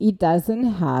because he doesn't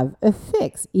have a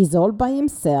fix. He's all by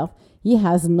himself. He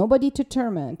has nobody to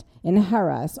torment and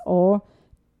harass or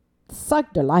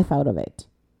suck the life out of it.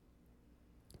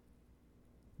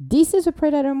 This is a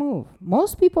predator move.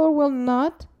 Most people will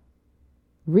not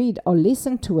read or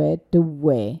listen to it the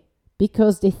way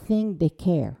because they think they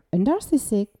care. A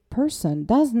narcissistic person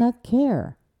does not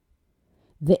care.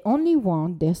 They only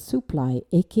want their supply,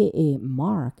 aka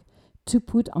Mark, to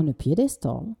put on a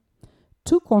pedestal,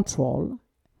 to control,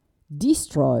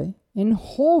 destroy, and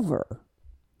hover.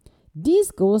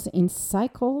 This goes in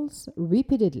cycles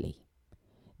repeatedly.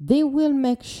 They will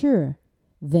make sure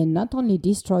they not only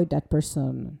destroyed that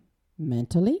person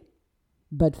mentally,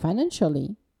 but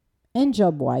financially and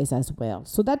job-wise as well.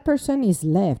 So that person is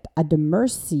left at the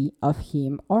mercy of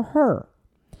him or her,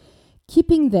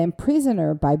 keeping them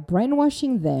prisoner by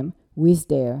brainwashing them with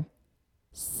their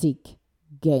sick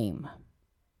game.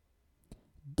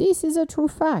 This is a true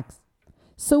fact.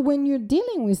 So when you're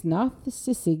dealing with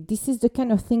narcissistic, this is the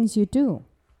kind of things you do.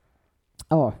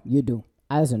 Or you do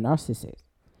as a narcissist.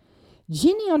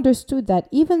 Ginny understood that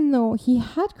even though he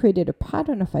had created a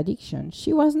pattern of addiction,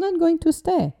 she was not going to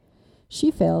stay.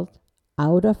 She felt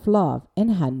out of love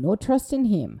and had no trust in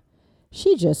him.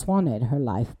 She just wanted her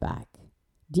life back.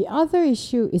 The other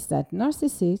issue is that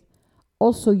narcissists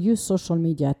also use social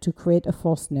media to create a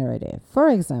false narrative. For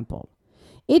example,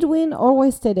 Edwin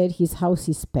always stated his house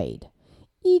is paid.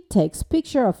 He takes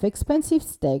pictures of expensive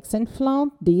steaks and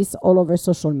flaunt these all over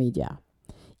social media.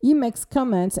 He makes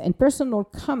comments and personal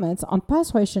comments on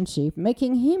past relationships,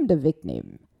 making him the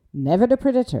victim, never the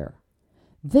predator.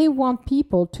 They want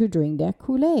people to drink their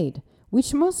Kool-Aid,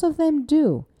 which most of them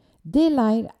do. They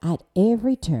lie at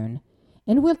every turn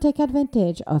and will take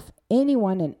advantage of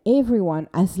anyone and everyone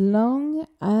as long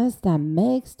as that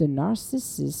makes the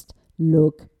narcissist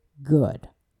look good.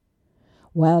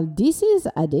 While this is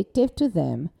addictive to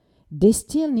them, they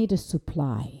still need a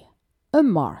supply, a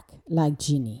mark like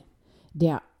Ginny. They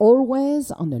are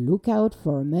always on the lookout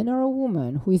for a man or a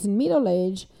woman who is in middle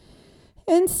age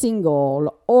and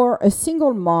single, or a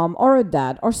single mom or a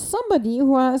dad, or somebody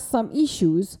who has some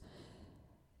issues,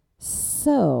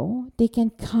 so they can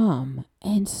come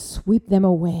and sweep them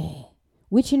away,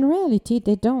 which in reality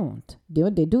they don't.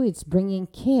 What they do is bringing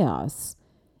chaos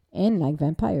and, like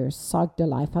vampires, suck the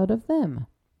life out of them.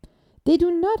 They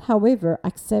do not, however,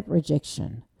 accept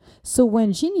rejection. So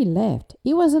when Ginny left,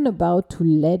 he wasn't about to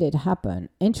let it happen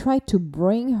and try to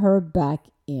bring her back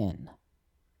in.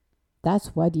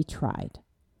 That's what he tried.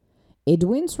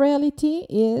 Edwin's reality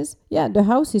is, the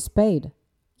house is paid.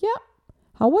 Yeah.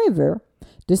 However,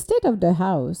 the state of the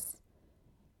house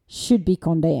should be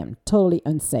condemned, totally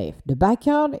unsafe. The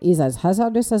backyard is as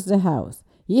hazardous as the house.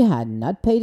 He had not paid